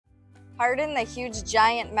Pardon the huge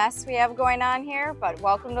giant mess we have going on here, but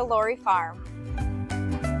welcome to Lohre Farm.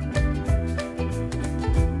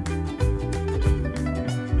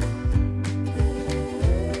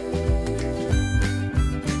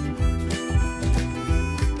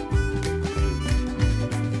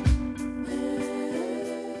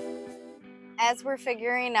 As we're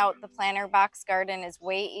figuring out, the planter box garden is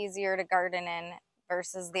way easier to garden in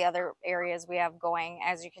versus the other areas we have going.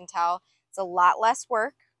 As you can tell, it's a lot less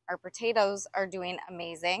work. Our potatoes are doing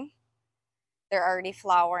amazing. They're already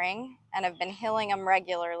flowering, and I've been hilling them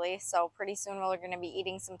regularly, so pretty soon we're going to be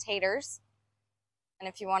eating some taters. And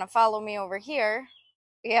if you want to follow me over here,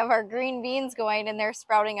 we have our green beans going, and they're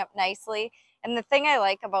sprouting up nicely. And the thing I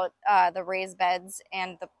like about the raised beds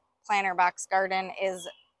and the planter box garden is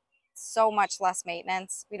so much less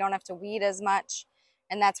maintenance. We don't have to weed as much,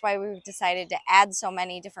 and that's why we've decided to add so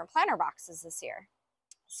many different planter boxes this year.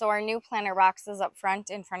 So our new planter boxes up front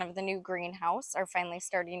in front of the new greenhouse are finally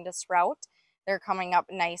starting to sprout. They're coming up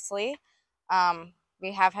nicely.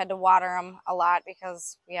 We have had to water them a lot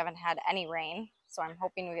because we haven't had any rain, so I'm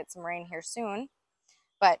hoping we get some rain here soon.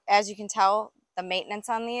 But as you can tell, the maintenance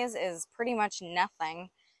on these is pretty much nothing.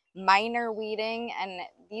 Minor weeding, and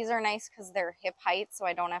these are nice because they're hip height, so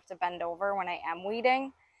I don't have to bend over when I am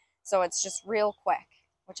weeding. So it's just real quick,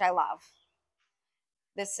 which I love.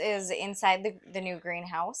 This is inside the new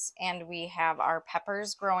greenhouse, and we have our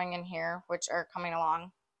peppers growing in here, which are coming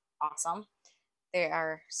along awesome. They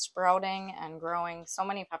are sprouting and growing so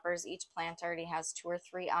many peppers. Each plant already has 2 or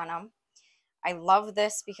 3 on them. I love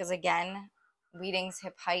this because, again, weeding's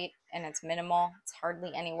hip height and it's minimal. It's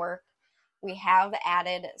hardly any work. We have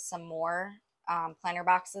added some more planter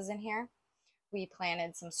boxes in here. We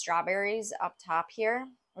planted some strawberries up top here,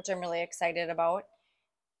 which I'm really excited about.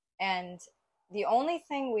 And the only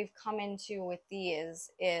thing we've come into with these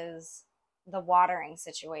is the watering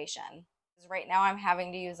situation. Right now I'm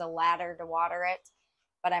having to use a ladder to water it,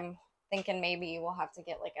 but I'm thinking maybe we'll have to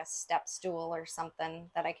get like a step stool or something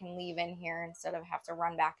that I can leave in here instead of have to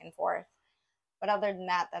run back and forth. But other than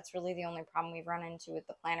that, that's really the only problem we've run into with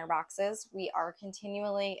the planter boxes. We are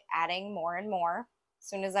continually adding more and more. As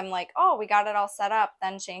soon as I'm like, oh, we got it all set up,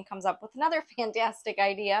 then Shane comes up with another fantastic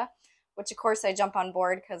idea, which of course I jump on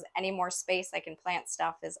board because any more space I can plant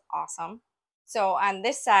stuff is awesome. So on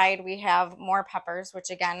this side, we have more peppers, which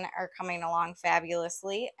again are coming along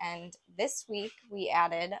fabulously. And this week we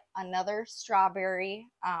added another strawberry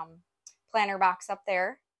planter box up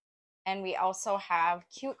there. And we also have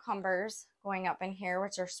cucumbers going up in here,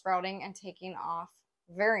 which are sprouting and taking off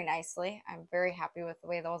very nicely. I'm very happy with the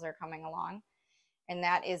way those are coming along. And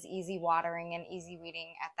that is easy watering and easy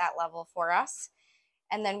weeding at that level for us.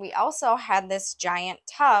 And then we also had this giant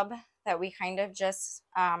tub that we kind of just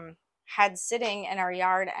had sitting in our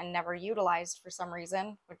yard and never utilized for some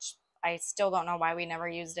reason, which I still don't know why we never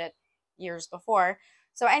used it years before.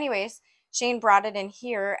 So anyways, Shane brought it in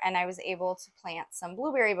here, and I was able to plant some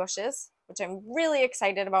blueberry bushes, which I'm really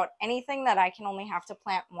excited about. Anything that I can only have to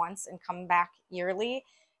plant once and come back yearly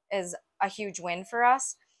is a huge win for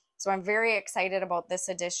us. So I'm very excited about this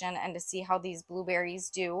addition and to see how these blueberries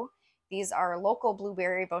do. These are local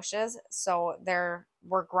blueberry bushes, so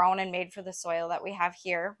were grown and made for the soil that we have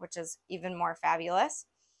here, which is even more fabulous.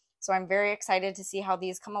 So I'm very excited to see how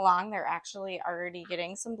these come along. They're actually already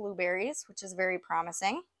getting some blueberries, which is very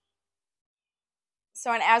promising.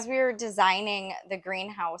 So, and as we were designing the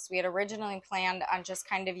greenhouse, we had originally planned on just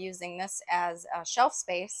kind of using this as a shelf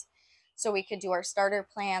space so we could do our starter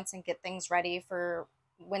plants and get things ready for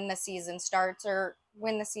when the season starts or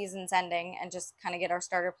when the season's ending, and just kind of get our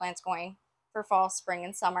starter plants going for fall, spring,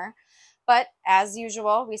 and summer. But as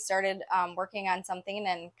usual, we started working on something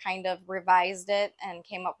and kind of revised it and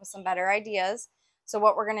came up with some better ideas. So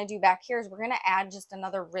what we're going to do back here is we're going to add just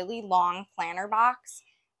another really long planter box.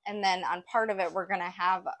 And then on part of it, we're going to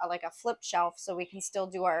have like a flip shelf so we can still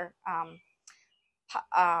do our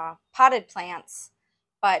potted plants,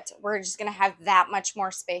 but we're just going to have that much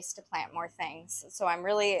more space to plant more things. So I'm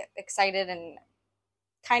really excited and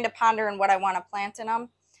kind of pondering what I want to plant in them,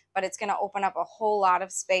 but it's going to open up a whole lot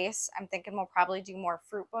of space. I'm thinking we'll probably do more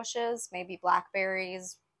fruit bushes, maybe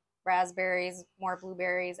blackberries, raspberries, more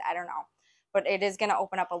blueberries, I don't know. But it is going to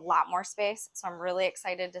open up a lot more space, so I'm really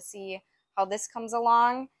excited to see how this comes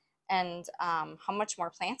along and how much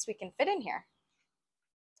more plants we can fit in here.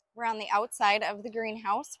 We're on the outside of the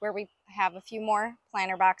greenhouse where we have a few more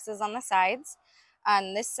planter boxes on the sides.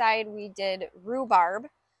 On this side we did rhubarb,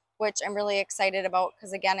 which I'm really excited about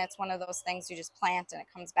because again, it's one of those things you just plant and it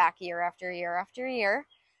comes back year after year after year.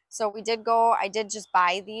 So I did just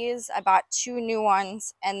buy these. I bought 2 new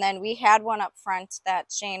ones, and then we had one up front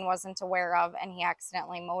that Shane wasn't aware of, and he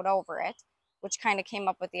accidentally mowed over it, which kind of came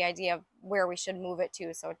up with the idea of where we should move it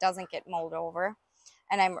to so it doesn't get mowed over.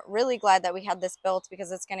 And I'm really glad that we had this built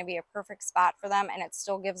because it's going to be a perfect spot for them, and it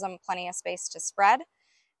still gives them plenty of space to spread.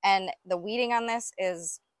 And the weeding on this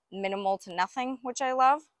is minimal to nothing, which I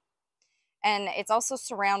love. And it's also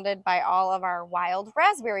surrounded by all of our wild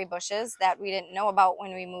raspberry bushes that we didn't know about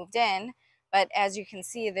when we moved in. But as you can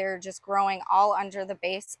see, they're just growing all under the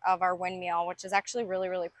base of our windmill, which is actually really,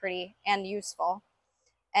 really pretty and useful.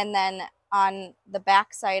 And then on the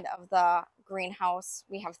back side of the greenhouse,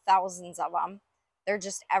 we have thousands of them. They're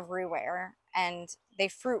just everywhere, and they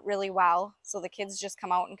fruit really well. So the kids just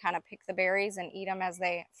come out and kind of pick the berries and eat them as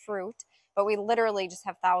they fruit. But we literally just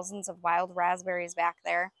have thousands of wild raspberries back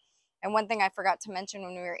there. And one thing I forgot to mention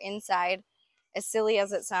when we were inside, as silly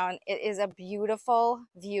as it sounds, it is a beautiful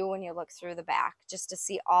view when you look through the back, just to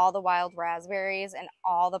see all the wild raspberries and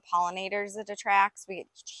all the pollinators it attracts. We get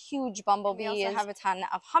huge bumblebees. We also have a ton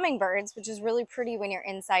of hummingbirds, which is really pretty when you're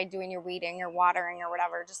inside doing your weeding or watering or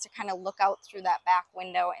whatever, just to kind of look out through that back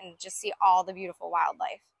window and just see all the beautiful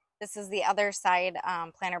wildlife. This is the other side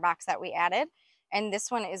planter box that we added. And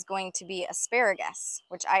this one is going to be asparagus,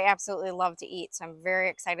 which I absolutely love to eat. So I'm very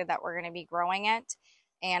excited that we're going to be growing it.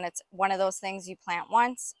 And it's one of those things you plant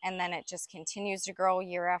once and then it just continues to grow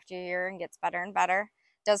year after year and gets better and better.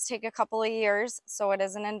 It does take a couple of years, so it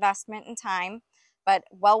is an investment in time, but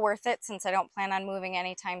well worth it since I don't plan on moving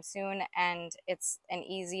anytime soon, and it's an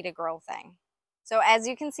easy to grow thing. So as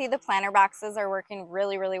you can see, the planter boxes are working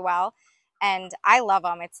really, really well. And I love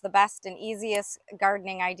them. It's the best and easiest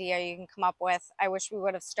gardening idea you can come up with. I wish we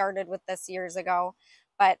would have started with this years ago.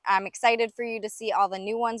 But I'm excited for you to see all the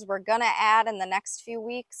new ones we're going to add in the next few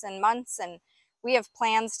weeks and months. And we have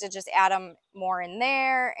plans to just add them more in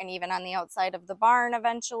there and even on the outside of the barn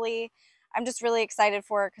eventually. I'm just really excited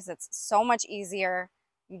for it because it's so much easier.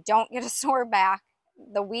 You don't get a sore back.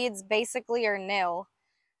 The weeds basically are nil.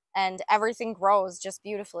 And everything grows just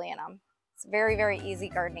beautifully in them. It's a very, very easy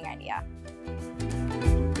gardening idea.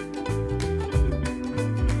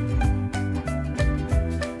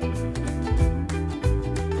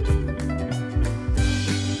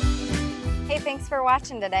 Hey, thanks for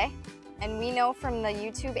watching today. And we know from the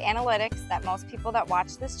YouTube analytics that most people that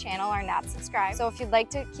watch this channel are not subscribed. So if you'd like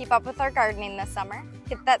to keep up with our gardening this summer,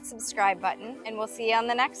 hit that subscribe button and we'll see you on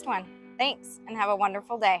the next one. Thanks and have a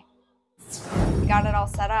wonderful day. We got it all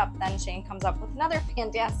set up, then Shane comes up with another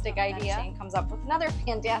fantastic idea.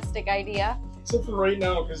 Except for right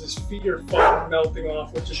now, because his feet are fucking melting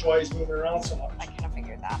off, which is why he's moving around so much. I kind of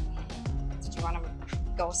figured that. Did you want to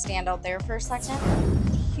go stand out there for a second?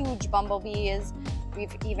 Huge bumblebees.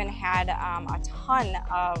 We've even had a ton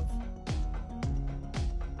of,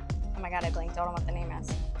 oh my god, I blinked, I don't know what the name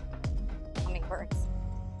is. Hummingbirds.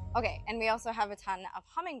 Okay, and we also have a ton of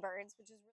hummingbirds, which is